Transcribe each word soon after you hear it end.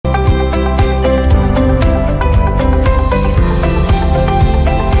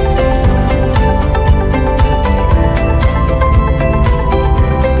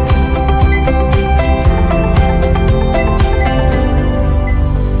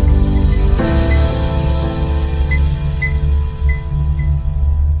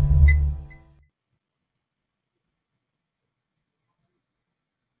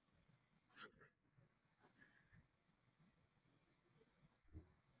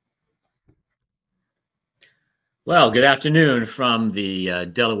Well, good afternoon from the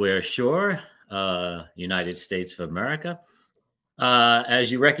Delaware Shore, United States of America.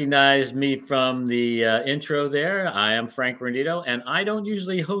 As you recognize me from the intro there, I am Frank Rendito, and I don't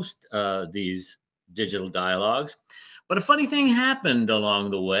usually host these digital dialogues. But a funny thing happened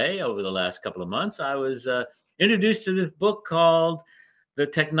along the way over the last couple of months. I was introduced to this book called The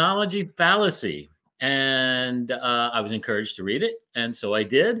Technology Fallacy, and I was encouraged to read it, and so I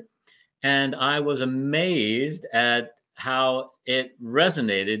did. And I was amazed at how it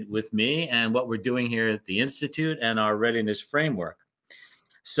resonated with me and what we're doing here at the Institute and our readiness framework.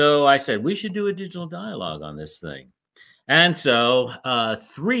 So I said, we should do a digital dialogue on this thing. And so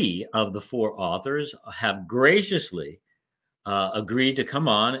 3 of the 4 authors have graciously agreed to come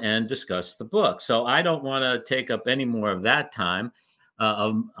on and discuss the book. So I don't want to take up any more of that time,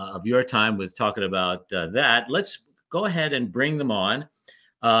 of your time with talking about that. Let's go ahead and bring them on.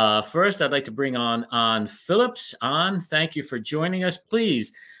 First, I'd like to bring on Phillips. Thank you for joining us.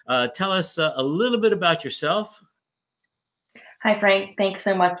 Please tell us a little bit about yourself. Hi, Frank. Thanks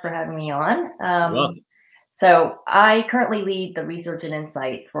so much for having me on. Welcome. So I currently lead the research and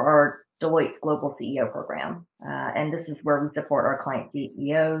insight for our Deloitte's Global CEO program. And this is where we support our client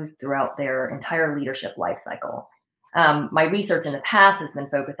CEOs throughout their entire leadership lifecycle. My research in the past has been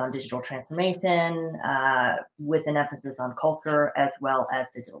focused on digital transformation with an emphasis on culture as well as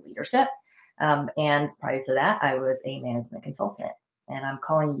digital leadership. And prior to that, I was a management consultant. And I'm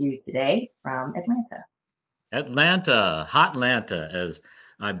calling you today from Atlanta. Atlanta, hot Atlanta, as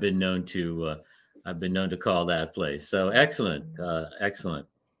I've been known to call that place. So excellent, excellent.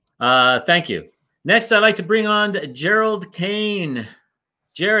 Thank you. Next, I'd like to bring on Gerald Kane.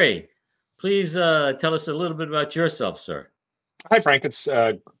 Jerry, please tell us a little bit about yourself, sir. Hi, Frank. It's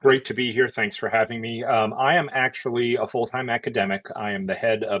great to be here. Thanks for having me. I am actually a full-time academic. I am the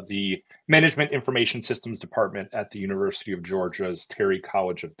head of the Management Information Systems Department at the University of Georgia's Terry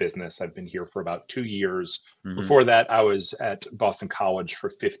College of Business. I've been here for about 2 years. Before that, I was at Boston College for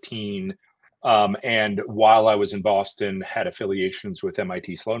 15. And while I was in Boston, had affiliations with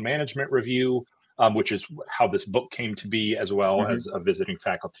MIT Sloan Management Review, which is how this book came to be, as well as a visiting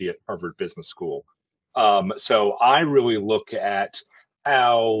faculty at Harvard Business School. So I really look at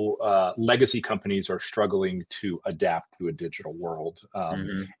how legacy companies are struggling to adapt to a digital world,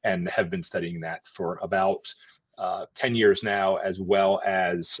 and have been studying that for about 10 years now, as well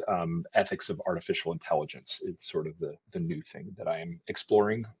as ethics of artificial intelligence. It's sort of the new thing that I am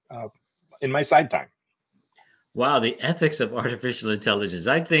exploring in my side time. Wow, the ethics of artificial intelligence.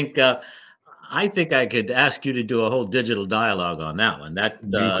 I think I could ask you to do a whole digital dialogue on that one. That's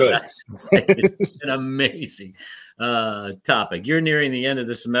an amazing topic. You're nearing the end of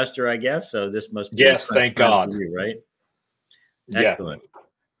the semester, I guess. So this must be thank God, you, right? Yeah. Excellent.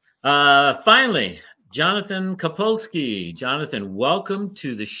 Finally, Jonathan 𝗙𝗶𝘆_cie. Jonathan, welcome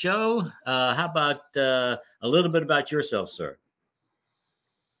to the show. How about a little bit about yourself, sir?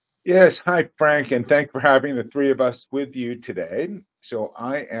 Yes. Hi, Frank, and thanks for having the 3 of us with you today. So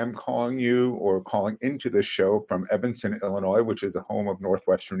I am calling into the show from Evanston, Illinois, which is the home of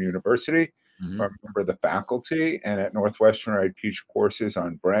Northwestern University. I'm a member of the faculty, and at Northwestern, I teach courses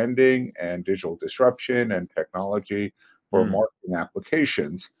on branding and digital disruption and technology for marketing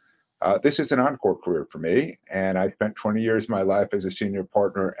applications. This is an encore career for me, and I spent 20 years of my life as a senior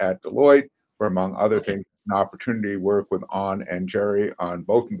partner at Deloitte, where, among other things, an opportunity to work with An and Jerry on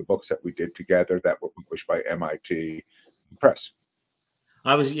both of the books that we did together that were published by MIT Press.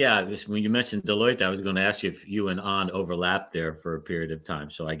 When you mentioned Deloitte, I was going to ask you if you and An overlapped there for a period of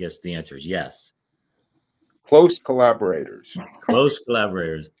time. So I guess the answer is yes. Close collaborators. Close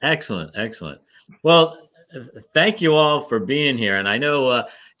collaborators. Excellent, excellent. Well, thank you all for being here. And I know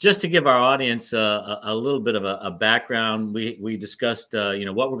just to give our audience a little bit of a background, we discussed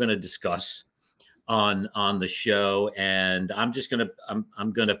what we're going to discuss on the show, and I'm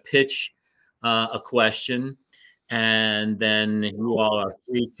going to pitch a question. And then you all are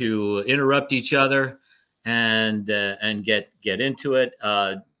free to interrupt each other and get into it.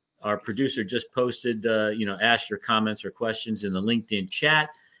 Our producer just posted, ask your comments or questions in the LinkedIn chat.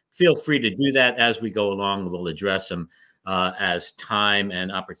 Feel free to do that as we go along. We'll address them as time and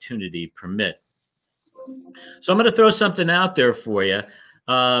opportunity permit. So I'm going to throw something out there for you.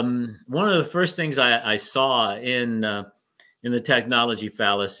 One of the first things I saw in the technology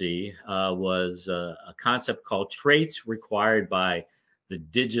fallacy was a concept called traits required by the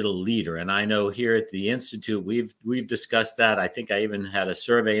digital leader. And I know here at the Institute, we've discussed that. I think I even had a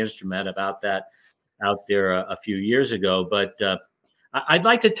survey instrument about that out there a few years ago. But I'd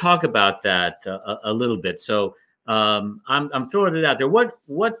like to talk about that a little bit. So I'm throwing it out there.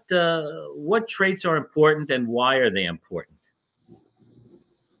 What traits are important, and why are they important?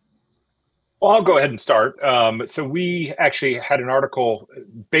 Well, I'll go ahead and start. So we actually had an article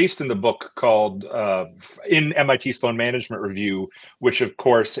based in the book called in MIT Sloan Management Review, which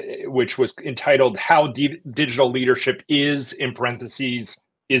was entitled "How Digital Leadership Is (in parentheses)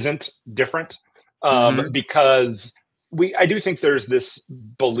 Isn't Different," because I do think there's this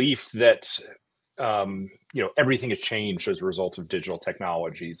belief that everything has changed as a result of digital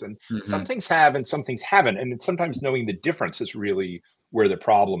technologies, and some things have and some things haven't, and sometimes knowing the difference is really where the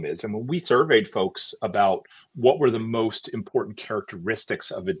problem is. And when we surveyed folks about what were the most important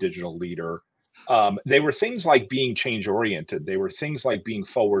characteristics of a digital leader, they were things like being change oriented. They were things like being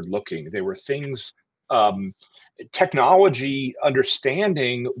forward looking. They were things, technology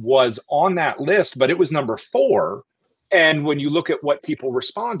understanding was on that list, but it was number 4. And when you look at what people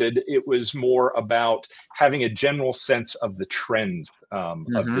responded, it was more about having a general sense of the trends of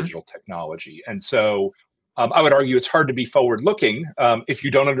digital technology. And so I would argue it's hard to be forward-looking if you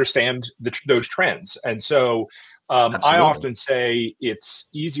don't understand those trends. And so I often say it's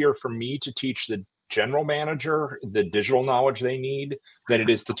easier for me to teach the general manager the digital knowledge they need than it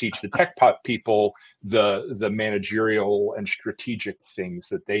is to teach the tech people the managerial and strategic things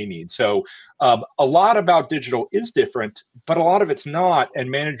that they need. So a lot about digital is different, but a lot of it's not. And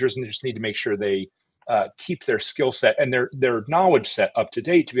managers just need to make sure they keep their skill set and their knowledge set up to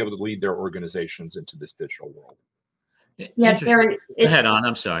date to be able to lead their organizations into this digital world. Yeah, Gary, go ahead on.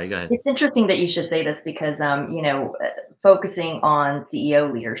 I'm sorry. Go ahead. It's interesting that you should say this because, focusing on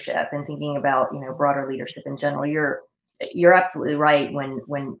CEO leadership and thinking about, broader leadership in general, you're absolutely right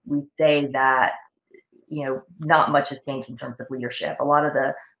when we say that, not much has changed in terms of leadership. A lot of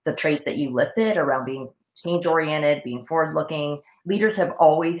the traits that you listed around being change oriented, being forward looking, leaders have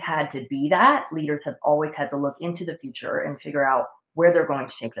always had to be that. Leaders have always had to look into the future and figure out where they're going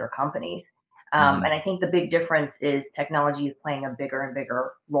to take their companies. And I think the big difference is technology is playing a bigger and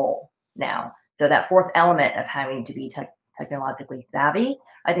bigger role now. So that fourth element of having to be technologically savvy,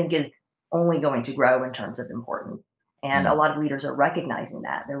 I think, is only going to grow in terms of importance. And a lot of leaders are recognizing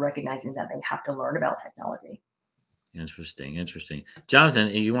that. They're recognizing that they have to learn about technology. Interesting. Jonathan,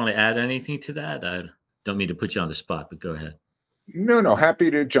 you want to add anything to that? I don't mean to put you on the spot, but go ahead. No,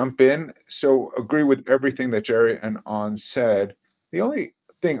 happy to jump in. So agree with everything that Jerry and An said. The only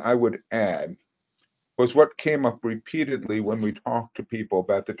thing I would add was what came up repeatedly when we talked to people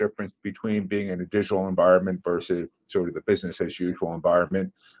about the difference between being in a digital environment versus sort of the business as usual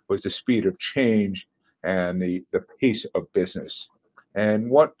environment was the speed of change and the pace of business. And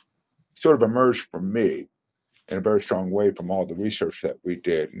what sort of emerged for me in a very strong way from all the research that we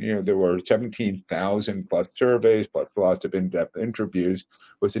did, there were 17,000 plus surveys, plus lots of in-depth interviews,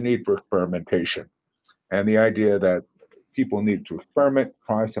 was the need for experimentation. And the idea that people need to experiment,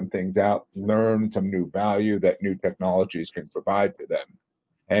 try some things out, learn some new value that new technologies can provide to them.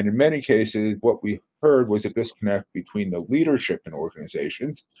 And in many cases, what we heard was a disconnect between the leadership in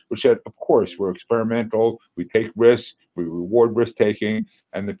organizations, which said, of course, we're experimental, we take risks, we reward risk taking,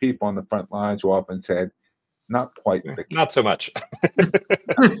 and the people on the front lines who often said, not quite the case. Not so much.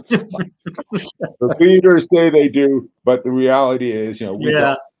 The leaders say they do, but the reality is, we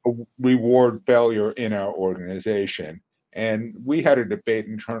don't reward failure in our organization. And we had a debate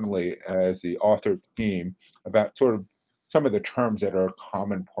internally as the author team about sort of some of the terms that are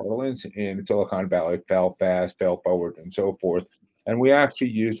common parlance in Silicon Valley: fail fast, fail forward, and so forth. And we actually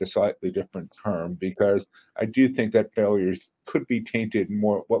used a slightly different term because I do think that failures could be tainted in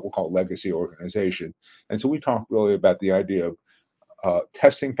more what we'll call legacy organizations. And so we talked really about the idea of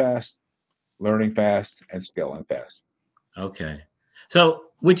testing fast, learning fast, and scaling fast. Okay. So,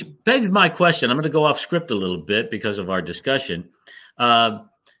 which begs my question. I'm going to go off script a little bit because of our discussion.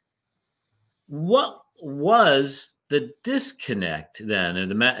 What was the disconnect then? And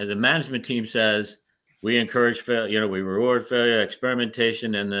the management team says we encourage failure, we reward failure,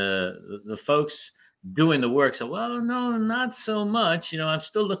 experimentation, and the folks doing the work say, well, no, not so much. I'm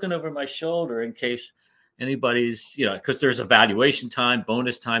still looking over my shoulder in case anybody's, because there's evaluation time,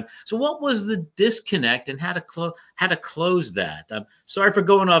 bonus time. So what was the disconnect and how to close that? I'm sorry for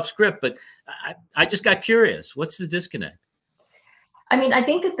going off script, but I just got curious. What's the disconnect? I mean, I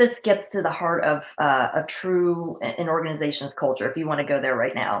think that this gets to the heart of a true an organization's culture, if you want to go there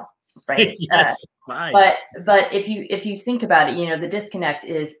right now, right? Yes, but if you think about it, the disconnect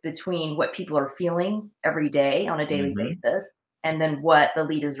is between what people are feeling every day on a daily basis and then what the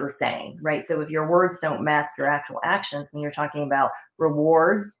leaders are saying, right? So if your words don't match your actual actions, when you're talking about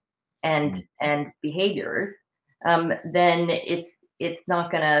rewards and behaviors, then it's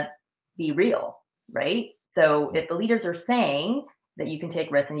not going to be real, right? So if the leaders are saying that you can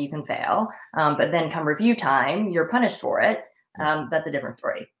take risks and you can fail, but then come review time, you're punished for it, that's a different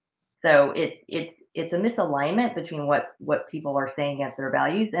story. So it's a misalignment between what people are saying against their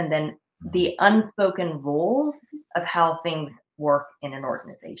values and then the unspoken rules of how things work in an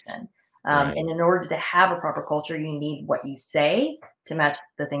organization. And in order to have a proper culture, you need what you say to match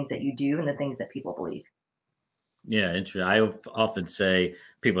the things that you do and the things that people believe. Yeah, interesting. I often say,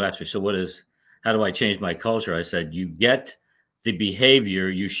 people ask me, so how do I change my culture? I said, you get the behavior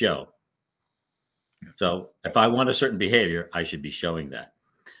you show. So if I want a certain behavior, I should be showing that.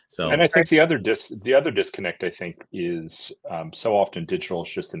 So, and I think the other disconnect, I think, is so often digital is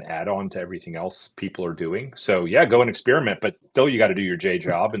just an add-on to everything else people are doing. So yeah, go and experiment, but still you got to do your J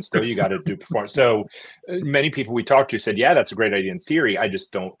job and still you got to do performance. So many people we talked to said, yeah, that's a great idea in theory. I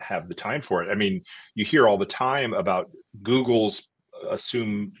just don't have the time for it. I mean, you hear all the time about Google's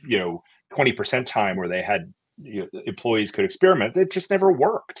assume, 20% time where they had employees could experiment. It just never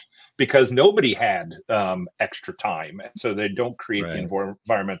worked because nobody had extra time. And so they don't create the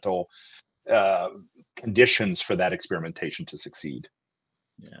environmental conditions for that experimentation to succeed.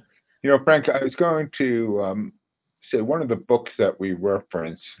 Yeah. Frank, I was going to say one of the books that we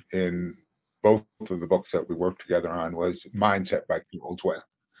reference in both of the books that we worked together on was Mindset by 𝗙𝗿_𝘁_𝗏.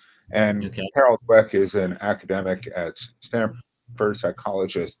 And 𝗙𝗿_𝘁_𝘁 is an academic at Stanford,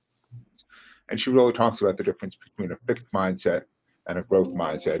 psychologist. And she really talks about the difference between a fixed mindset and a growth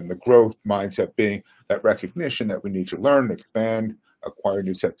mindset. And the growth mindset being that recognition that we need to learn, expand, acquire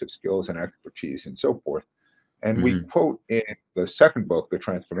new sets of skills and expertise and so forth. And we quote in the second book, The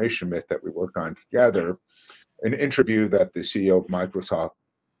Transformation Myth, that we worked on together, an interview that the CEO of Microsoft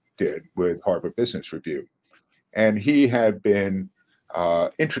did with Harvard Business Review. And he had been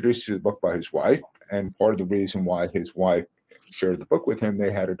introduced to the book by his wife. And part of the reason why his wife shared the book with him, they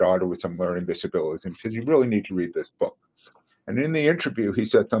had a daughter with some learning disabilities, and said, you really need to read this book. And in the interview, he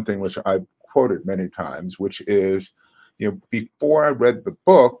said something which I've quoted many times, which is, before I read the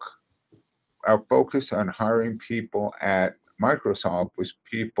book, our focus on hiring people at Microsoft was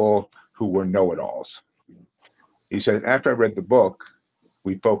people who were know-it-alls. He said, after I read the book,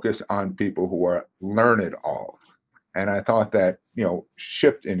 we focus on people who are learn-it-alls. And I thought that,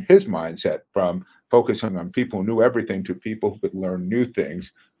 shift in his mindset from focusing on people who knew everything to people who could learn new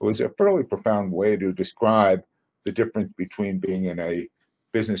things was a fairly profound way to describe the difference between being in a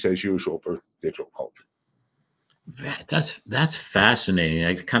business as usual versus digital culture. That's fascinating.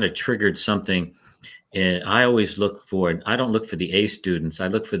 I kind of triggered something. And I always I don't look for the A students. I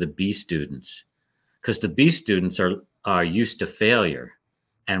look for the B students, because the B students are used to failure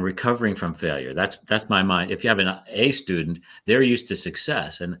and recovering from failure. That's my mind. If you have an A student, they're used to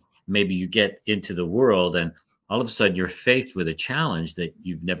success, and maybe you get into the world and all of a sudden you're faced with a challenge that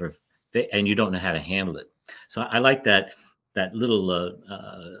you've never, and you don't know how to handle it. So I like that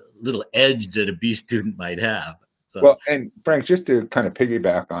little edge that a B student might have. So. Well, and Frank, just to kind of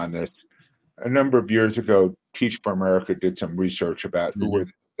piggyback on this, a number of years ago, Teach for America did some research about who were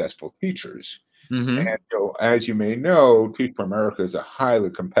the successful teachers. And so, as you may know, Teach for America is a highly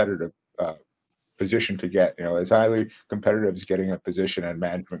competitive position to get, as highly competitive as getting a position at a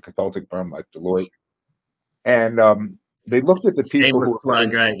management consulting firm like Deloitte. And they looked at the people who were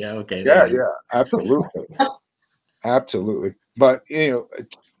right? Yeah, okay. Yeah, absolutely. Absolutely. But,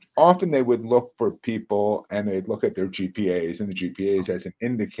 often they would look for people and they'd look at their GPAs and the GPAs as an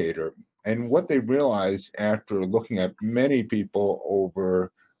indicator. And what they realized after looking at many people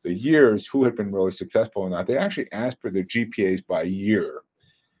over the years who had been really successful or not, they actually asked for their GPAs by year.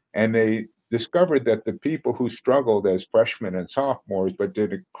 And they discovered that the people who struggled as freshmen and sophomores but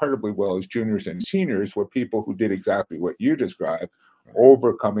did incredibly well as juniors and seniors were people who did exactly what you described,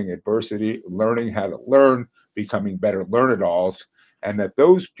 overcoming adversity, learning how to learn, becoming better learn-it-alls, and that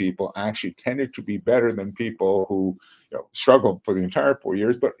those people actually tended to be better than people who struggled for the entire 4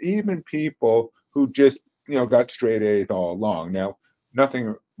 years, but even people who just got straight A's all along. Now,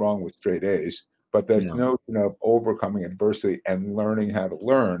 nothing wrong with straight A's, but this notion of overcoming adversity and learning how to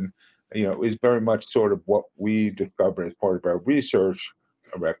learn, is very much sort of what we discovered as part of our research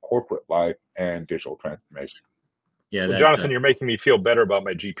about corporate life and digital transformation. Yeah, well, Jonathan, you're making me feel better about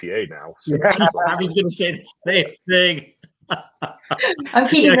my GPA now. So. I was going to say the same thing. I'm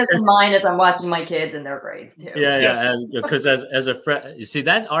keeping this in mind as I'm watching my kids and their grades too. Yeah, because as a friend, you see,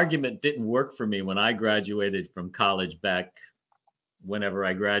 that argument didn't work for me when I graduated from college back. Whenever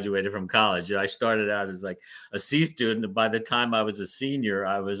I graduated from college, I started out as like a C student. And by the time I was a senior,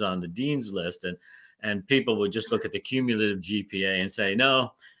 I was on the dean's list, and people would just look at the cumulative GPA and say,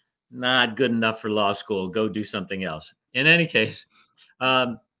 no, not good enough for law school. Go do something else. In any case,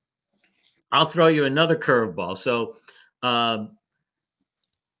 I'll throw you another curveball. So I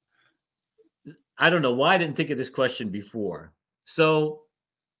don't know why I didn't think of this question before. So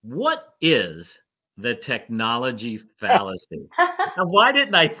what is the technology fallacy? Now, why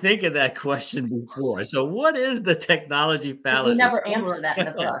didn't I think of that question before? So what is the technology fallacy? We never answer that in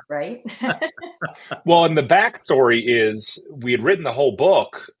the book, right? Well, and the backstory is we had written the whole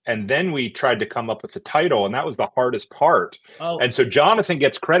book, and then we tried to come up with the title, and that was the hardest part. Oh. And so Jonathan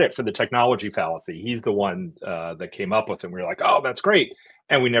gets credit for the technology fallacy. He's the one that came up with it. And we were like, oh, that's great.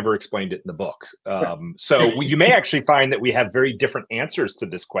 And we never explained it in the book. So you may actually find that we have very different answers to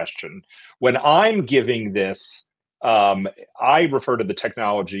this question. When I'm giving this, I refer to the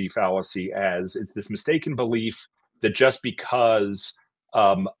technology fallacy as it's this mistaken belief that just because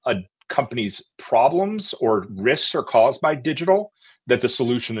a company's problems or risks are caused by digital, that the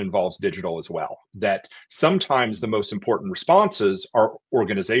solution involves digital as well. That sometimes the most important responses are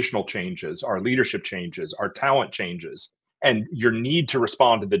organizational changes, are leadership changes, are talent changes. And your need to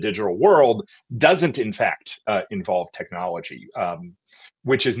respond to the digital world doesn't, in fact, involve technology,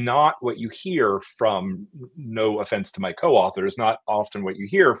 which is not what you hear from, no offense to my co-authors, not often what you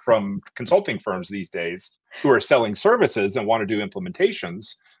hear from consulting firms these days who are selling services and want to do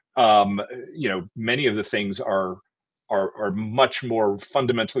implementations. Many of the things are much more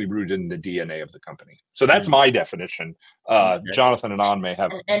fundamentally rooted in the DNA of the company. So that's my definition. Jonathan and An may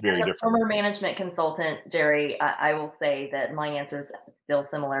have and very as a different. former management consultant, Jerry, I will say that my answer is still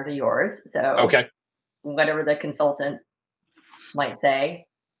similar to yours. So Okay. Whatever the consultant might say,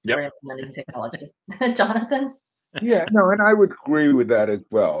 we're implementing technology. Jonathan? Yeah, no, and I would agree with that as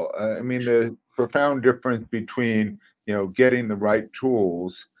well. I mean, the profound difference between, getting the right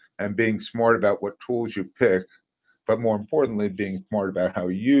tools and being smart about what tools you pick, but more importantly, being smart about how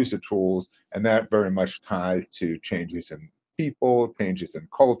you use the tools. And that very much ties to changes in people, changes in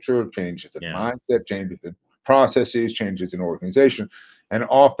culture, changes in mindset, changes in processes, changes in organization. And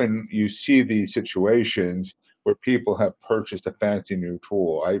often you see these situations where people have purchased a fancy new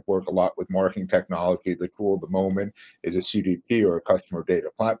tool. I work a lot with marketing technology. The tool of the moment is a CDP or a customer data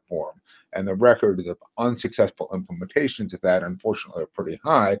platform. And the records of unsuccessful implementations of that, unfortunately, are pretty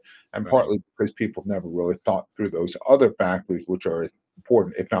high, and partly because people never really thought through those other factors, which are as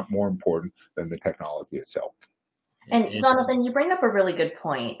important, if not more important, than the technology itself. And Jonathan, you bring up a really good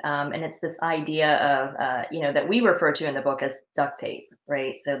point, and it's this idea of, that we refer to in the book as duct tape,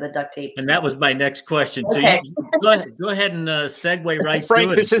 right? So the duct tape. And that was my next question. Okay. So go ahead and segue right Frank,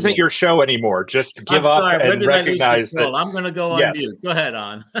 through it. this isn't your show anymore. Just give up and recognize that. I'm going to go on mute. Go ahead,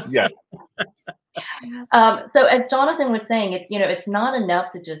 On. Yeah. So as Jonathan was saying, it's not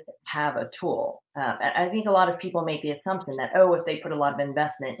enough to just have a tool. I think a lot of people make the assumption that, if they put a lot of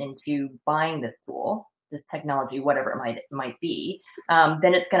investment into buying this tool, this technology, whatever it might be,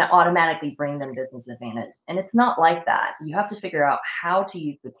 then it's going to automatically bring them business advantage. And it's not like that. You have to figure out how to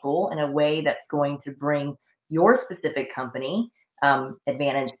use the tool in a way that's going to bring your specific company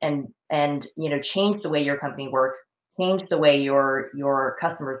advantage and change the way your company works, change the way your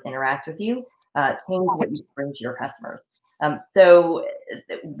customers interact with you, change what you bring to your customers. So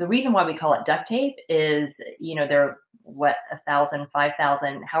the reason why we call it duct tape is, there are 1,000,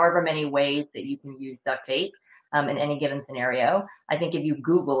 5,000, however many ways that you can use duct tape in any given scenario. I think if you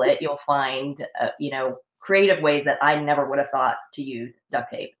Google it, you'll find, creative ways that I never would have thought to use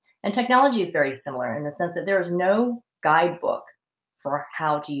duct tape. And technology is very similar in the sense that there is no guidebook for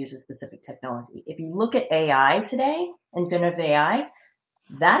how to use a specific technology. If you look at AI today and generative AI,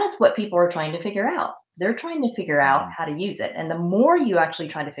 that is what people are trying to figure out. They're trying to figure out how to use it. And the more you actually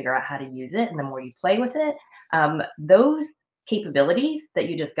try to figure out how to use it and the more you play with it, those capabilities that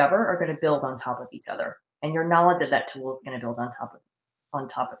you discover are going to build on top of each other. And your knowledge of that tool is going to build on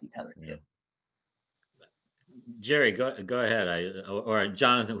top of each other too. Jerry, go ahead. Or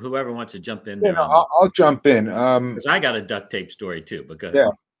Jonathan, whoever wants to jump in there. there. I'll jump in. Because I got a duct tape story too, but go ahead. Yeah,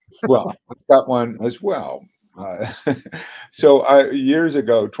 well, I've got one as well. So years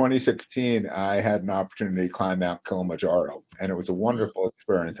ago, 2016, I had an opportunity to climb Mount Kilimanjaro, and it was a wonderful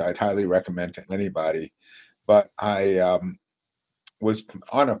experience. I'd highly recommend to anybody. But I was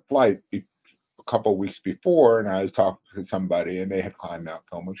on a flight a couple of weeks before, and I was talking to somebody, and they had climbed Mount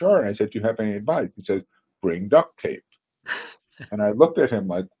Kilimanjaro, and I said, "Do you have any advice?" He said, "Bring duct tape." And I looked at him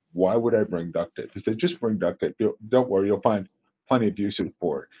like, "Why would I bring duct tape?" He said, "Just bring duct tape. Don't worry, you'll find plenty of uses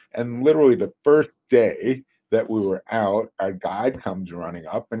for it." And literally the first day that we were out, our guide comes running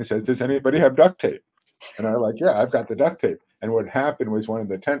up and he says, "Does anybody have duct tape?" And I'm like, "Yeah, I've got the duct tape." And what happened was one of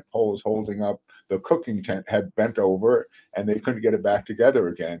the tent poles holding up the cooking tent had bent over and they couldn't get it back together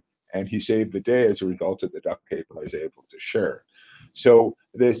again. And he saved the day as a result of the duct tape I was able to share. So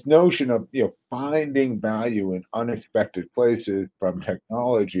this notion of finding value in unexpected places from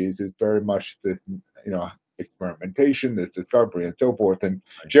technologies is very much this experimentation, this discovery, and so forth. And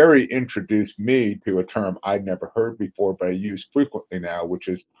Jerry introduced me to a term I'd never heard before, but I use frequently now, which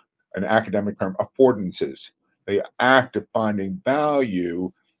is an academic term, affordances. The act of finding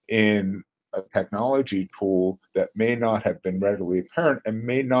value in a technology tool that may not have been readily apparent and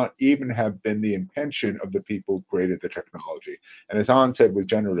may not even have been the intention of the people who created the technology. And as An said with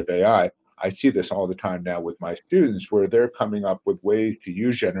generative AI, I see this all the time now with my students where they're coming up with ways to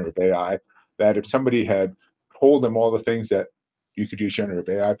use generative AI that if somebody had told them all the things that you could use generative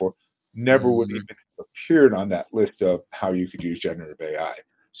AI for, never would even have appeared on that list of how you could use generative AI.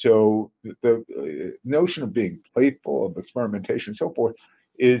 So the notion of being playful, of experimentation, and so forth,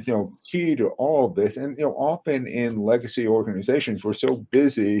 is key to all of this. And often in legacy organizations, we're so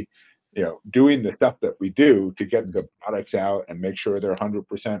busy doing the stuff that we do to get the products out and make sure they're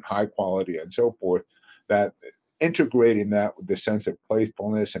 100% high quality and so forth, that integrating that with the sense of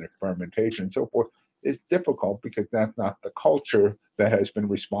playfulness and experimentation and so forth is difficult because that's not the culture that has been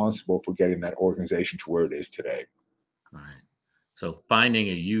responsible for getting that organization to where it is today. Right. So finding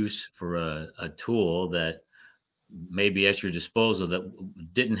a use for a tool that may be at your disposal that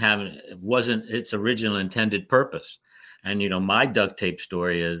wasn't its original intended purpose. And my duct tape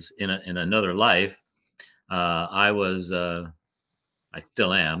story is in another life. I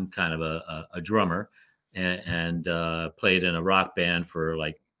still am kind of a drummer and played in a rock band for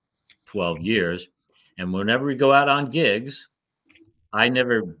like 12 years. And whenever we go out on gigs, I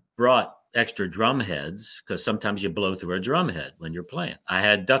never brought extra drum heads because sometimes you blow through a drum head when you're playing. I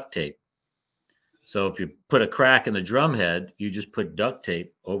had duct tape. So if you put a crack in the drum head, you just put duct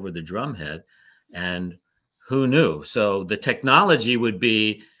tape over the drum head, and who knew? So the technology would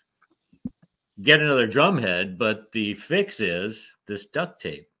be get another drum head, but the fix is this duct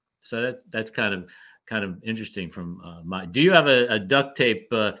tape. So that's kind of interesting from my. Do you have a duct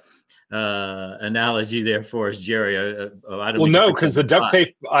tape analogy there for us, Jerry? Well, no, because the duct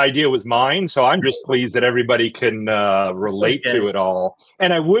tape idea was mine, so I'm just pleased that everybody can relate to it all.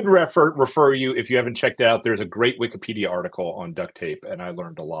 And I would refer you, if you haven't checked it out, there's a great Wikipedia article on duct tape, and I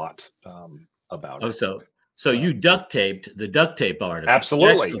learned a lot about it. So you duct taped the duct tape article.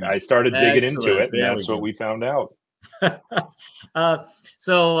 Absolutely. Excellent. I started digging into it, and that's what we found out.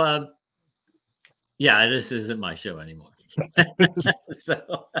 Yeah, this isn't my show anymore.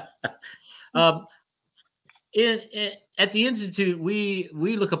 So at the Institute, we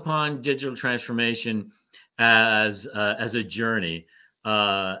look upon digital transformation as a journey.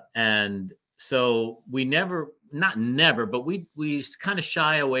 And so we not never, but we kind of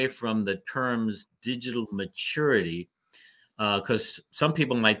shy away from the terms digital maturity because some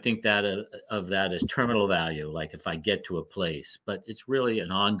people might think that of that as terminal value, like if I get to a place, but it's really an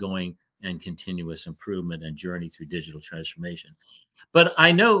ongoing and continuous improvement and journey through digital transformation. But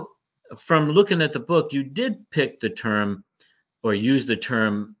I know from looking at the book, you did pick the term or use the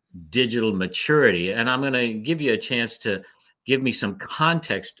term digital maturity, and I'm going to give you a chance to give me some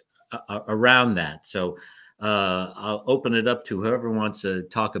context around that. So I'll open it up to whoever wants to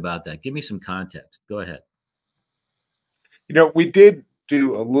talk about that. Give me some context. Go ahead. We did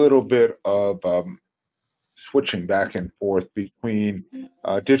do a little bit of switching back and forth between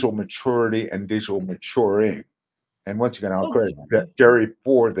digital maturity and digital maturing. And once again, I'll credit Jerry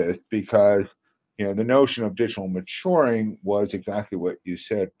for this because the notion of digital maturing was exactly what you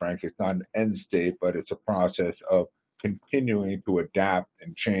said, Frank. It's not an end state, but it's a process of continuing to adapt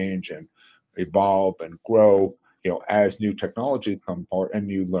and change and evolve and grow, as new technologies come forward and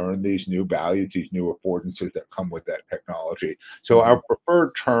you learn these new values, these new affordances that come with that technology. So our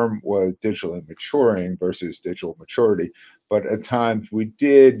preferred term was digitally maturing versus digital maturity. But at times we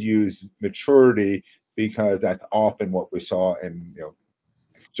did use maturity because that's often what we saw in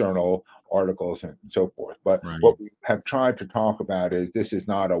journal articles and so forth. But what we have tried to talk about is this is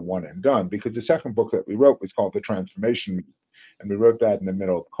not a one and done, because the second book that we wrote was called The Transformation, and we wrote that in the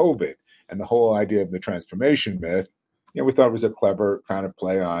middle of COVID. And the whole idea of the transformation myth, we thought it was a clever kind of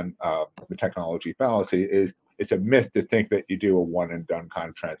play on the technology fallacy. It's a myth to think that you do a one and done kind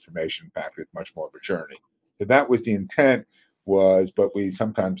of transformation. In fact, it's much more of a journey. So that was the intent, but we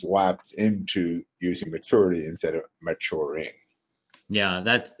sometimes lapse into using maturity instead of maturing. Yeah,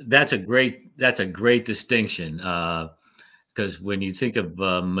 that's a great distinction because when you think of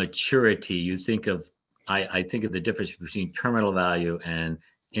maturity, you think of I think of the difference between terminal value and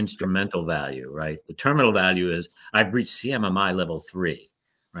instrumental value, right? The terminal value is I've reached CMMI level 3,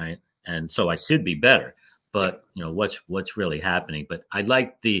 right? And so I should be better, but what's really happening? But I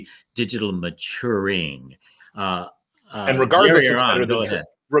like the digital maturing. And regardless, Jerry, it's better go than ahead.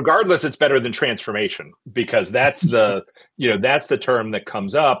 regardless, it's better than transformation, because that's the that's the term that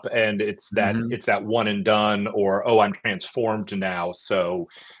comes up, and it's that one and done, or oh, I'm transformed now. So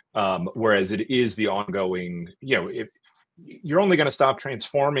whereas it is the ongoing, you're only going to stop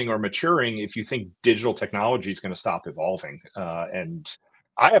transforming or maturing if you think digital technology is going to stop evolving. And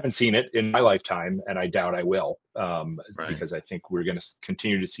I haven't seen it in my lifetime, and I doubt I will, because I think we're going to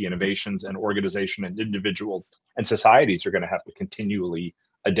continue to see innovations, and organization and individuals and societies are going to have to continually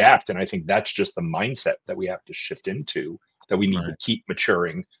adapt. And I think that's just the mindset that we have to shift into, that we need to keep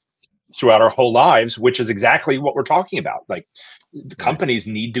maturing throughout our whole lives, which is exactly what we're talking about. Like, companies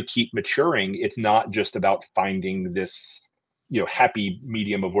need to keep maturing. It's not just about finding this happy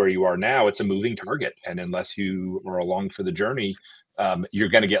medium of where you are now. It's a moving target, and unless you are along for the journey, you're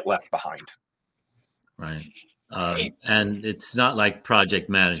going to get left behind. Right. And it's not like project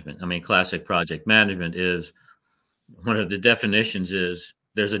management. I mean, classic project management is, one of the definitions is,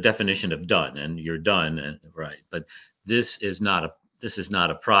 there's a definition of done, and you're done, and right. But this is not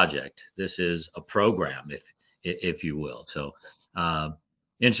a project. This is a program, if you will. So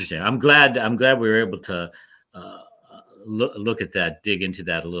interesting. I'm glad we were able to look at that, dig into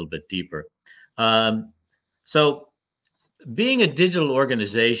that a little bit deeper. So being a digital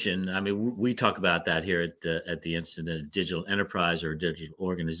organization, I mean, we talk about that here at the Institute, digital enterprise or digital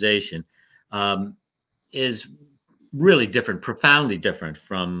organization, is really different, profoundly different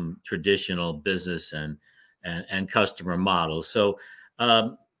from traditional business and customer models. So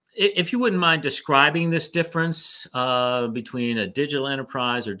if you wouldn't mind describing this difference between a digital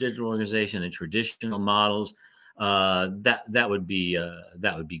enterprise or digital organization and traditional models, that would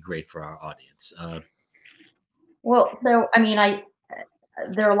be great for our audience. Well, so I mean,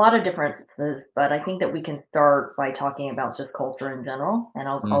 there are a lot of differences, but I think that we can start by talking about just culture in general, and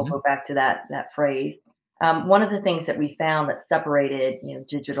I'll go back to that phrase. One of the things that we found that separated,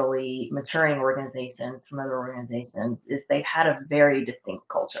 digitally maturing organizations from other organizations is they had a very distinct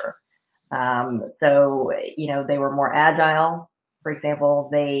culture. So, they were more agile. For example,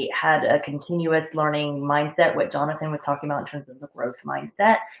 they had a continuous learning mindset, what Jonathan was talking about in terms of the growth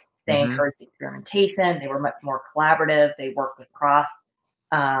mindset. They encouraged experimentation. They were much more collaborative. They worked across.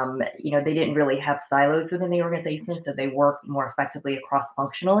 They didn't really have silos within the organization, so they worked more effectively across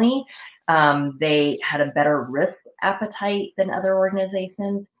functionally. They had a better risk appetite than other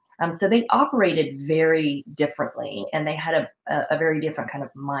organizations. So they operated very differently, and they had a very different kind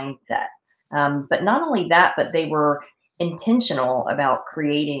of mindset. But not only that, but they were intentional about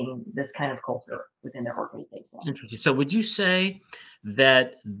creating this kind of culture within their organization. Interesting. So would you say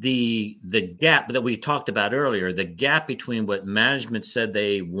that the gap that we talked about earlier, the gap between what management said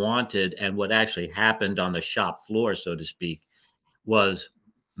they wanted and what actually happened on the shop floor, so to speak, was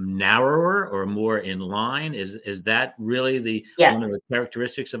narrower or more in line? Is that really one of the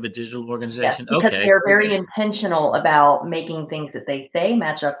characteristics of a digital organization? Yes, because they're very intentional about making things that they say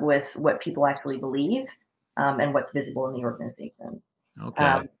match up with what people actually believe, and what's visible in the organization.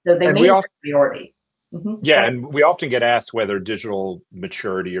 Okay. So they made it a priority. Yeah, and we often get asked whether digital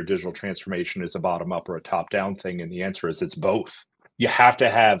maturity or digital transformation is a bottom-up or a top-down thing, and the answer is it's both. You have to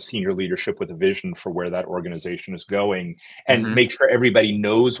have senior leadership with a vision for where that organization is going, and make sure everybody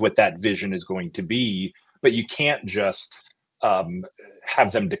knows what that vision is going to be, but you can't just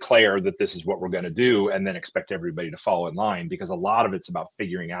have them declare that this is what we're going to do and then expect everybody to fall in line, because a lot of it's about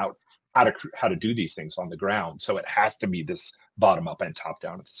figuring out how to do these things on the ground. So it has to be this bottom-up and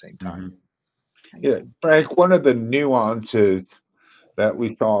top-down at the same time. Yeah, Frank, one of the nuances that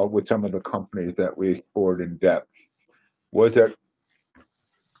we saw with some of the companies that we explored in depth was that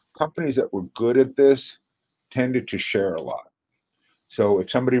companies that were good at this tended to share a lot. So if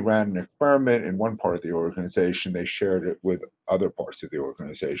somebody ran an experiment in one part of the organization, they shared it with other parts of the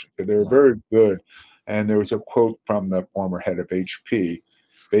organization. So they were very good. And there was a quote from the former head of HP.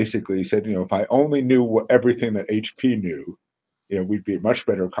 Basically, he said, if I only knew everything that HP knew, we'd be a much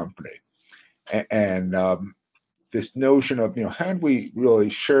better company. And this notion of, how do we really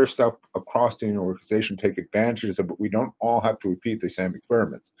share stuff across the organization, take advantages of it? We don't all have to repeat the same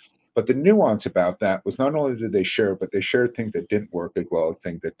experiments. But the nuance about that was not only did they share, but they shared things that didn't work as well as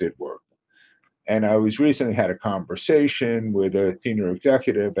things that did work. And I was recently had a conversation with a senior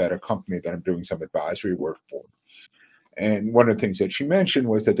executive at a company that I'm doing some advisory work for. And one of the things that she mentioned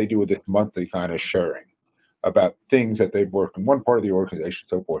was that they do this monthly kind of sharing about things that they've worked in one part of the organization,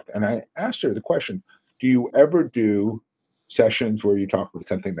 so forth. And I asked her the question, do you ever do sessions where you talk about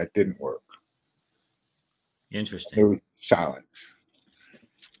something that didn't work? Interesting. There was silence.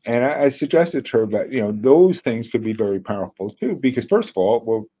 And I suggested to her that, those things could be very powerful too, because first of all,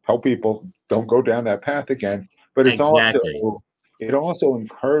 we'll tell people don't go down that path again. But it's Exactly. also, it also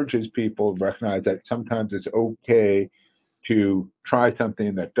encourages people to recognize that sometimes it's okay to try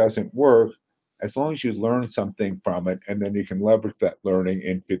something that doesn't work, as long as you learn something from it, and then you can leverage that learning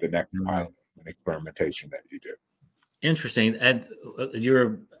into the next pilot and experimentation that you do. Interesting. And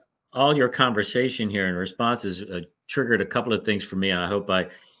all your conversation here and responses triggered a couple of things for me, and I hope I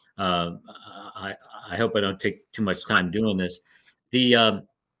hope I don't take too much time doing this.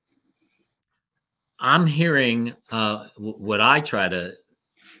 I'm hearing what I try to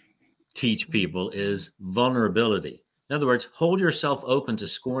teach people is vulnerability. In other words, hold yourself open to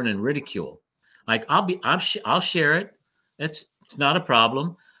scorn and ridicule. Like I'll share it. It's not a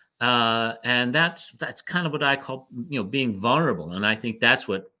problem. And that's kind of what I call, being vulnerable. And I think that's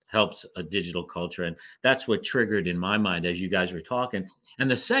what helps a digital culture. And that's what triggered in my mind as you guys were talking. And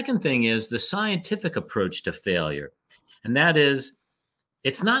the second thing is the scientific approach to failure. And that is,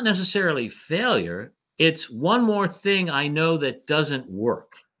 it's not necessarily failure. It's one more thing I know that doesn't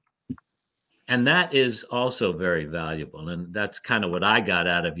work. And that is also very valuable. And that's kind of what I got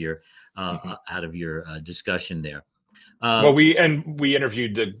out of your discussion there. Well, we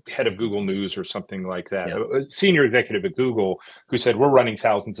interviewed the head of Google News or something like that, Yeah. a senior executive at Google, who said, we're running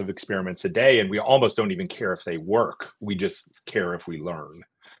thousands of experiments a day, and we almost don't even care if they work. We just care if we learn.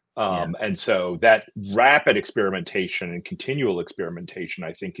 And so that rapid experimentation and continual experimentation,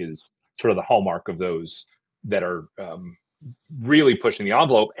 I think, is sort of the hallmark of those that are really pushing the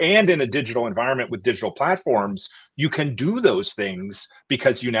envelope. And in a digital environment with digital platforms, you can do those things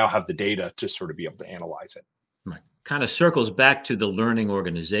because you now have the data to sort of be able to analyze it. Right. Kind of circles back to the learning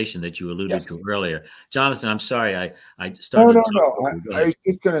organization that you alluded to earlier. Jonathan, I'm sorry, I started. No. I was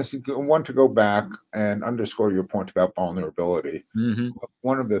just going to want to go back and underscore your point about vulnerability. Mm-hmm.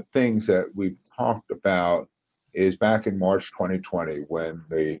 One of the things that we've talked about is back in March 2020, when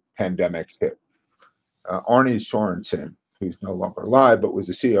the pandemic hit, Árni Sorensen, who's no longer alive, but was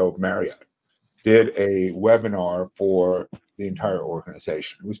the CEO of Marriott, did a webinar for the entire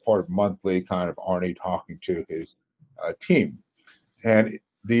organization. It was part of monthly kind of Árni talking to his team. And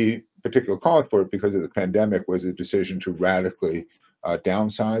the particular cause for it, because of the pandemic, was a decision to radically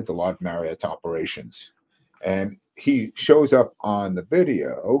downsize a lot of Marriott's operations. And he shows up on the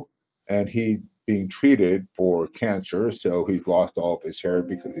video, and he's being treated for cancer. So he's lost all of his hair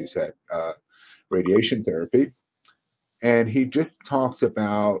because he's had radiation therapy. And he just talks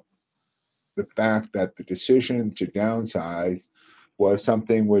about the fact that the decision to downsize was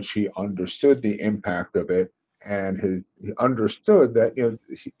something which he understood the impact of it, and he understood that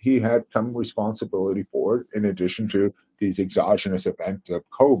he had some responsibility for it in addition to these exogenous events of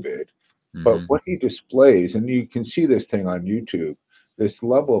COVID. Mm-hmm. But what he displays, and you can see this thing on YouTube, this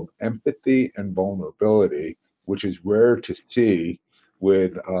level of empathy and vulnerability, which is rare to see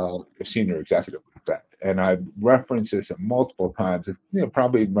with a senior executive like that. And I've referenced this multiple times. It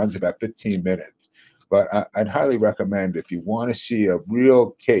probably runs about 15 minutes. But I'd highly recommend, if you want to see a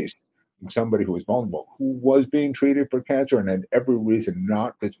real case from somebody who was vulnerable, who was being treated for cancer and had every reason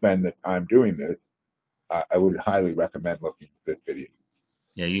not to spend the time doing this, I would highly recommend looking at this video.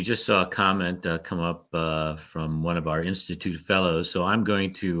 Yeah, you just saw a comment come up from one of our Institute Fellows. So I'm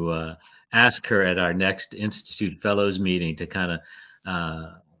going to ask her at our next Institute Fellows meeting to kind of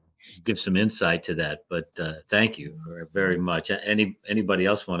give some insight to that. But thank you very much. Anybody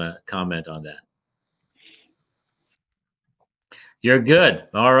else want to comment on that? You're good.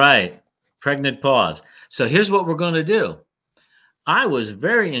 All right. Pregnant pause. So here's what we're going to do. I was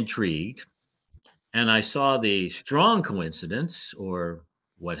very intrigued, and I saw the strong coincidence, or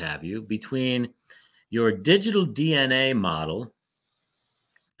what have you, between your digital DNA model,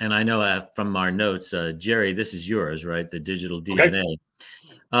 and I know from our notes, Jerry, this is yours, right? The digital DNA.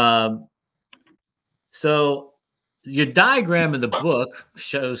 So your diagram in the book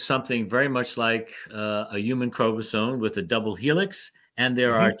shows something very much like a human chromosome with a double helix, and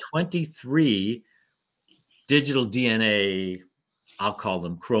there are 23 digital DNA, I'll call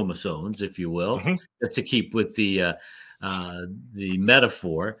them chromosomes, if you will, just to keep with the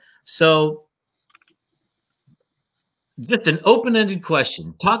metaphor. So just an open-ended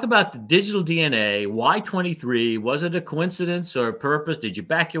question. Talk about the digital DNA. Why 23? Was it a coincidence or a purpose? Did you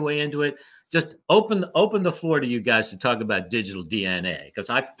back your way into it? Just open the floor to you guys to talk about digital DNA, because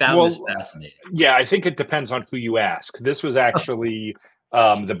I found this fascinating. Yeah, I think it depends on who you ask. This was actually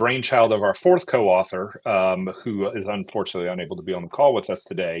the brainchild of our fourth co-author, who is unfortunately unable to be on the call with us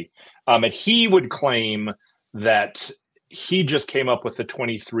today. And he would claim that he just came up with the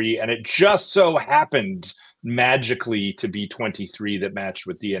 23, and it just so happened magically to be 23 that matched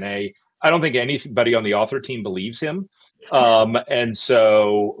with DNA. I don't think anybody on the author team believes him. And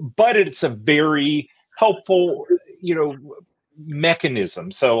so, but it's a very helpful,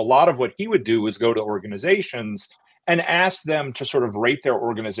 mechanism. So a lot of what he would do is go to organizations and ask them to sort of rate their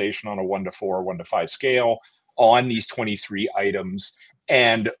organization on a 1 to 4, 1 to 5 scale on these 23 items.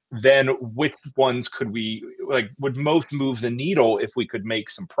 And then which ones would most move the needle if we could make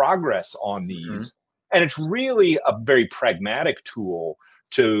some progress on these. And it's really a very pragmatic tool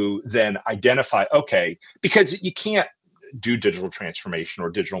to then identify, okay, because you can't do digital transformation or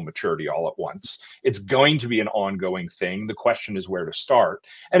digital maturity all at once. It's going to be an ongoing thing. The question is where to start.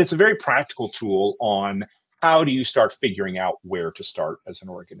 And it's a very practical tool on how do you start figuring out where to start as an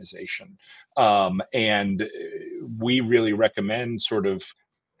organization. And we really recommend sort of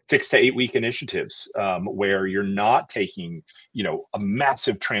 6 to 8 week initiatives where you're not taking, a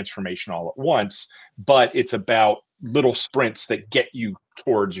massive transformation all at once, but it's about little sprints that get you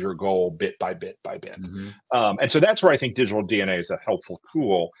towards your goal bit by bit by bit. And so that's where I think digital DNA is a helpful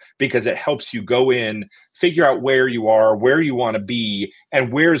tool, because it helps you go in, figure out where you are, where you want to be,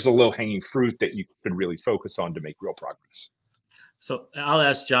 and where's the low-hanging fruit that you can really focus on to make real progress. So I'll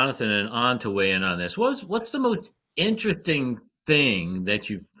ask Jonathan and On to weigh in on this. What's the most interesting thing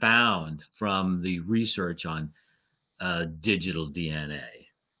that you found from the research on digital DNA?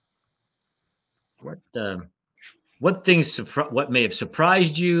 What things what may have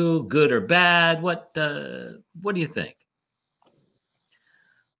surprised you, good or bad? What do you think?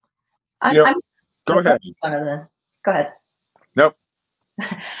 Go ahead. Go ahead. Nope.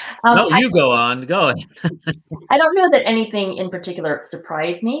 No, you go on. Go ahead. I don't know that anything in particular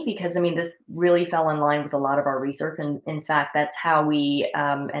surprised me, because this really fell in line with a lot of our research, and in fact, that's how we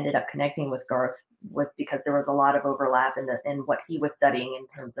ended up connecting with Garth, was because there was a lot of overlap in what he was studying in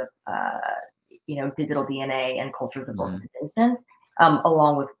terms of digital DNA and cultures of organizations,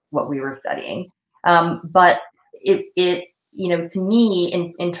 along with what we were studying. But it to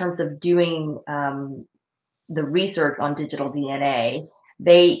me, in terms of doing the research on digital DNA,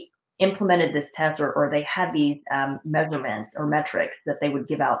 they implemented this test, or they had these measurements or metrics that they would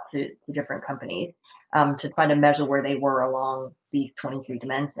give out to different companies to try to measure where they were along these 23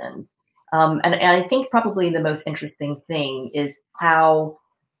 dimensions. And I think probably the most interesting thing is how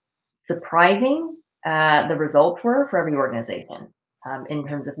surprising the results were for every organization, in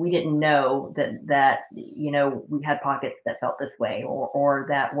terms of, we didn't know that we had pockets that felt this way, or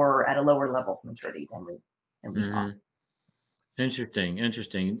that were at a lower level of maturity than we thought.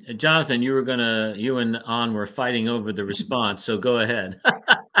 Interesting. Jonathan, you and On were fighting over the response, so go ahead.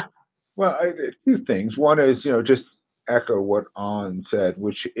 Well, two things. One is, just echo what On said,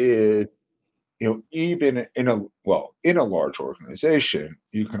 which is, even in a large organization,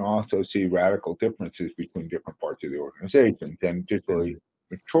 you can also see radical differences between different parts of the organization. And digitally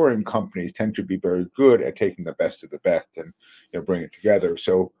maturing companies tend to be very good at taking the best of the best and bring it together.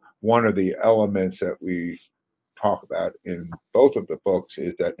 So one of the elements that we talk about in both of the books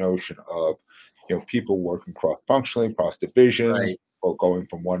is that notion of people working cross-functionally, cross divisions, right, or going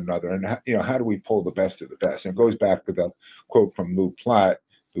from one another, and how do we pull the best of the best? And it goes back to the quote from 𝗚𝗏,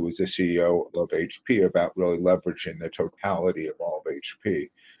 who was the CEO of HP, about really leveraging the totality of all of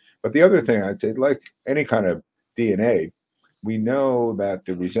HP. But the other thing I'd say, like any kind of DNA, we know that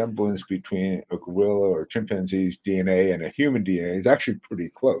the resemblance between a gorilla or chimpanzee's DNA and a human DNA is actually pretty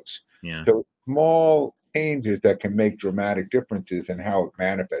close. Yeah. So small changes that can make dramatic differences in how it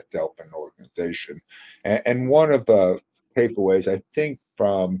manifests itself in an organization. And one of the takeaways, I think,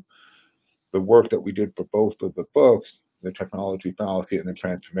 from the work that we did for both of the books, the technology fallacy and the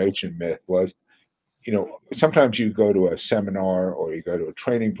transformation myth, was, sometimes you go to a seminar or you go to a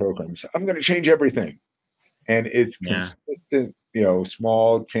training program and say, I'm going to change everything. And it's consistent,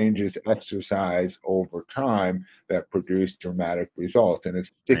 small changes exercised over time that produce dramatic results. And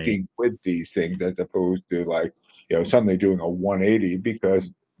it's sticking with these things, as opposed to suddenly doing a 180, because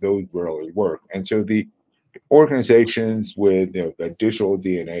those really work. And so the organizations with the digital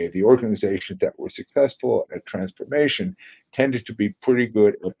DNA, the organizations that were successful at transformation, tended to be pretty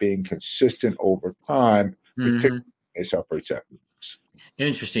good at being consistent over time, particularly in upward setbacks.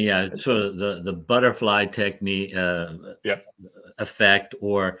 Interesting, yeah. Sort of the butterfly technique effect,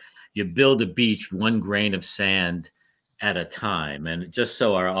 or you build a beach one grain of sand at a time. And just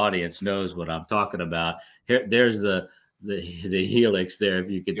so our audience knows what I'm talking about, there's the helix there,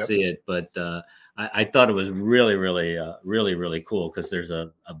 if you could see it. But I thought it was really cool, because there's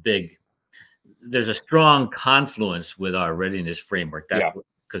a strong confluence with our readiness framework. That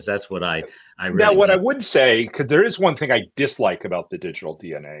because that's what I Now, really what I like. would say, because there is one thing I dislike about the digital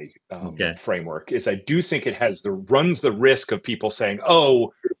DNA Okay. framework, is I do think it runs the risk of people saying,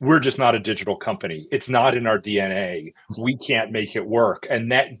 "Oh, we're just not a digital company. It's not in our DNA. We can't make it work."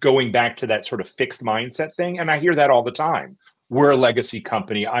 And that going back to that sort of fixed mindset thing, and I hear that all the time. We're a legacy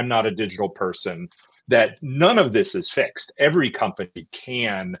company. I'm not a digital person. That none of this is fixed. Every company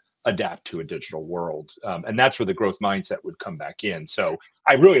can adapt to a digital world, and that's where the growth mindset would come back in. So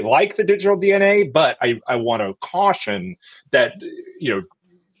I really like the digital DNA, but I want to caution that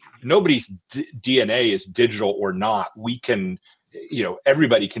nobody's DNA is digital or not. We can,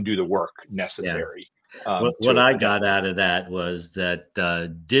 everybody can do the work necessary. What I got out of that was that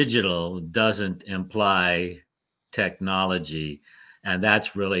digital doesn't imply technology, and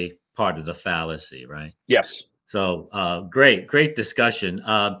that's really part of the fallacy, right? Yes. So great discussion.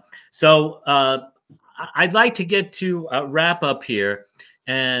 So I'd like to get to wrap up here.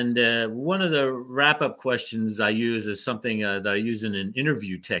 And one of the wrap up questions I use is something that I use in an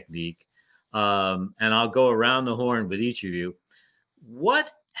interview technique. And I'll go around the horn with each of you.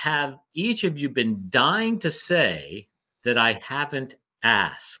 What have each of you been dying to say that I haven't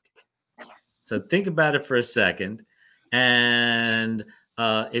asked? So think about it for a second. And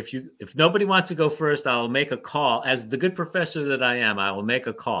if nobody wants to go first, I'll make a call. As the good professor that I am, I will make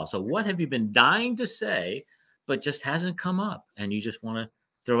a call. So what have you been dying to say, but just hasn't come up, and you just want to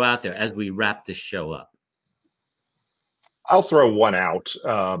throw out there as we wrap this show up? I'll throw one out,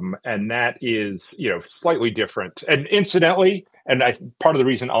 and that is, slightly different. And incidentally, and part of the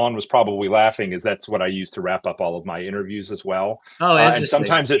reason Alan was probably laughing is that's what I use to wrap up all of my interviews as well. Oh, and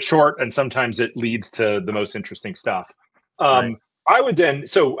sometimes it's short, and sometimes it leads to the most interesting stuff. Right. I would then,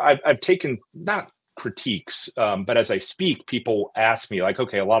 so I've taken not critiques, but as I speak, people ask me like,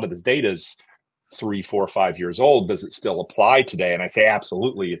 okay, a lot of this data is 3, 4, 5 years old. Does it still apply today? And I say,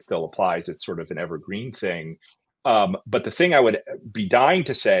 absolutely, it still applies. It's sort of an evergreen thing. But the thing I would be dying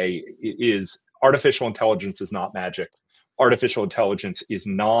to say is artificial intelligence is not magic. Artificial intelligence is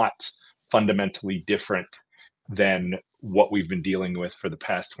not fundamentally different than what we've been dealing with for the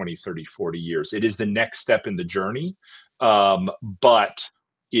past 20, 30, 40 years. It is the next step in the journey. But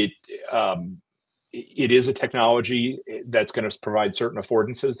it is a technology that's going to provide certain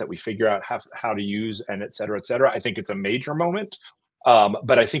affordances that we figure out how to use, and et cetera, et cetera. I think it's a major moment.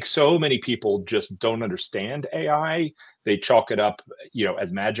 But I think so many people just don't understand AI. They chalk it up,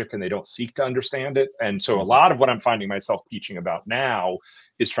 as magic, and they don't seek to understand it. And so a lot of what I'm finding myself teaching about now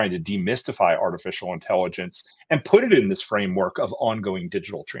is trying to demystify artificial intelligence and put it in this framework of ongoing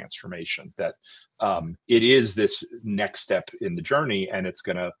digital transformation, that it is this next step in the journey, and it's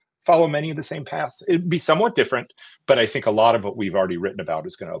going to follow many of the same paths. It'd be somewhat different, but I think a lot of what we've already written about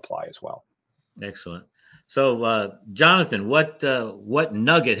is going to apply as well. Excellent. So, Jonathan, what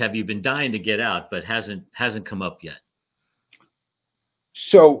nugget have you been dying to get out but hasn't come up yet?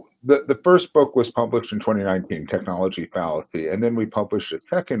 So the first book was published in 2019, Technology Fallacy, and then we published a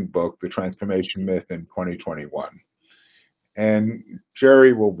second book, The Transformation Myth, in 2021. And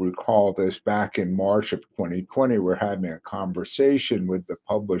Jerry will recall this. Back in March of 2020, we're having a conversation with the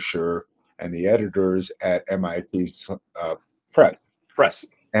publisher and the editors at MIT's press.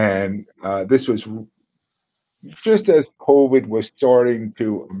 And this was just as COVID was starting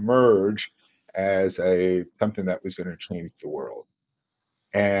to emerge as something that was going to change the world.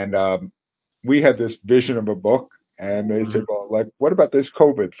 And we had this vision of a book, and they said, well, like, what about this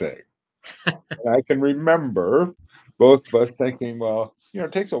COVID thing? And I can remember both of us thinking, well,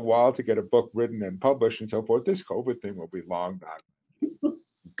 it takes a while to get a book written and published and so forth. This COVID thing will be long gone.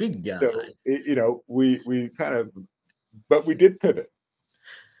 Good God. So, we kind of, but we did pivot.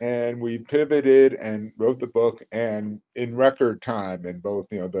 And we pivoted and wrote the book, and in record time, and both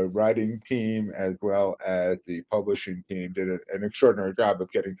the writing team as well as the publishing team did an extraordinary job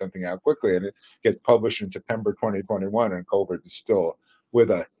of getting something out quickly, and it gets published in September 2021, and COVID is still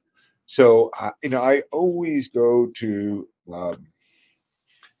with us. So I always go to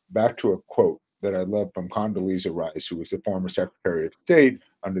back to a quote that I love from Condoleezza Rice, who was the former Secretary of State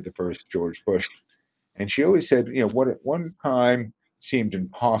under the first George Bush, and she always said, what at one time seemed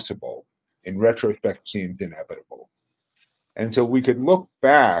impossible, in retrospect seems inevitable. And so we could look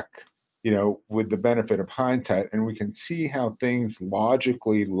back, with the benefit of hindsight, and we can see how things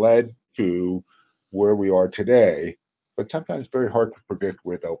logically led to where we are today, but sometimes very hard to predict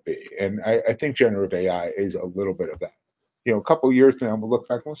where they'll be. And I think generative AI is a little bit of that. A couple of years from now, we'll look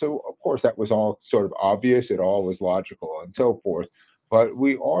back and we'll say, well, of course, that was all sort of obvious. It all was logical and so forth. But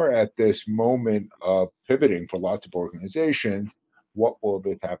we are at this moment of pivoting for lots of organizations. What will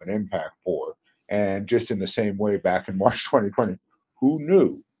this have an impact for? And just in the same way, back in March 2020, who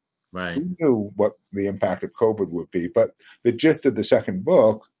knew? Right. Who knew what the impact of COVID would be? But the gist of the second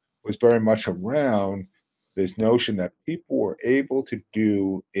book was very much around this notion that people were able to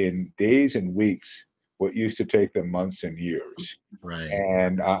do in days and weeks what used to take them months and years. Right.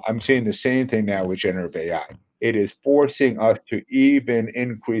 And I'm seeing the same thing now with generative AI. It is forcing us to even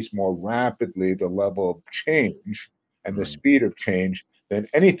increase more rapidly the level of change and the speed of change than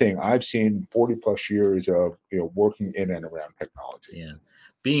anything I've seen 40 plus years of working in and around technology. Yeah.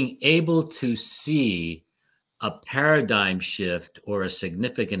 Being able to see a paradigm shift or a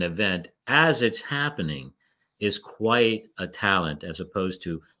significant event as it's happening is quite a talent, as opposed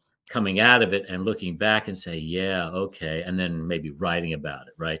to coming out of it and looking back and say, yeah, okay, and then maybe writing about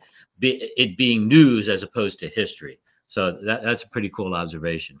it, right? It being news as opposed to history. So that's a pretty cool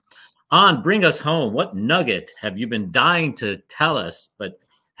observation. Bring us home. What nugget have you been dying to tell us, but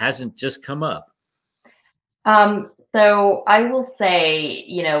hasn't just come up? So I will say,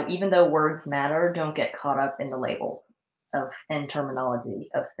 even though words matter, don't get caught up in the labels and terminology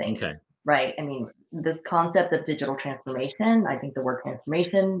of things. Okay. Right. I mean, this concept of digital transformation, I think the word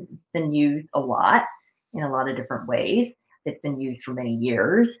transformation has been used a lot in a lot of different ways. It's been used for many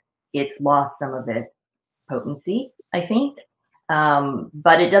years. It's lost some of its potency, I think.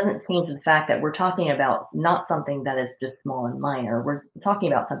 But it doesn't change the fact that we're talking about not something that is just small and minor. We're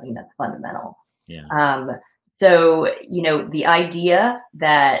talking about something that's fundamental. Yeah. So, the idea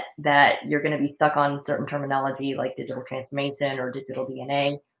that you're going to be stuck on certain terminology like digital transformation or digital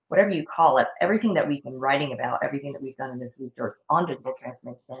DNA, whatever you call it, everything that we've been writing about, everything that we've done in this research on digital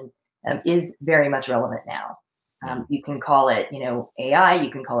transformation is very much relevant now. You can call it, AI, you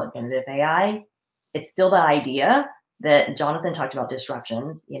can call it generative AI. It's still the idea that Jonathan talked about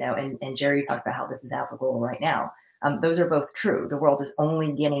disruptions, and Jerry talked about how this is applicable right now. Those are both true. The world is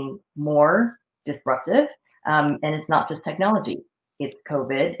only getting more disruptive, and it's not just technology. It's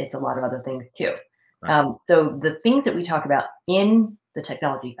COVID. It's a lot of other things too. Right. So the things that we talk about in the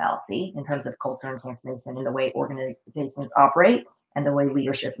technology fallacy in terms of culture and transformation and the way organizations operate and the way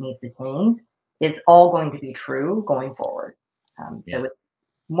leadership needs to change is all going to be true going forward. So it's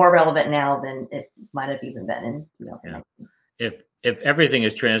more relevant now than it might have even been in 2019. Yeah. If everything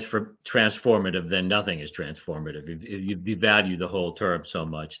is transformative, then nothing is transformative. If you value the whole term so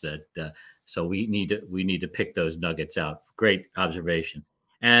much that so we need to pick those nuggets out. Great observation.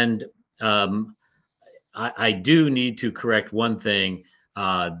 And I do need to correct one thing.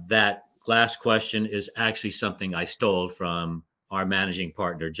 That last question is actually something I stole from our managing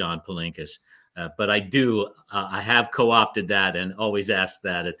partner, 𝗙𝗿𝗵𝘁𝗶. But I have co-opted that and always ask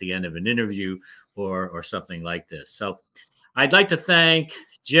that at the end of an interview or something like this. So I'd like to thank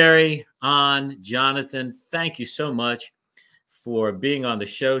Jerry, Jonathan. Thank you so much for being on the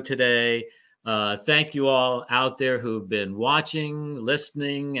show today. Thank you all out there who've been watching,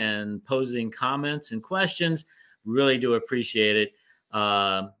 listening, and posing comments and questions. Really do appreciate it.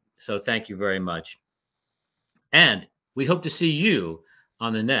 So thank you very much. And we hope to see you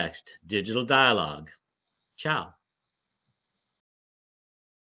on the next Digital Dialogue. Ciao.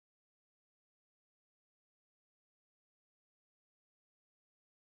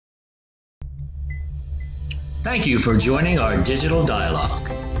 Thank you for joining our Digital Dialogue.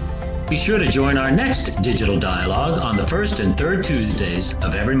 Be sure to join our next Digital Dialogue on the first and third Tuesdays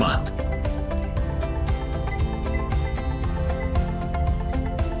of every month.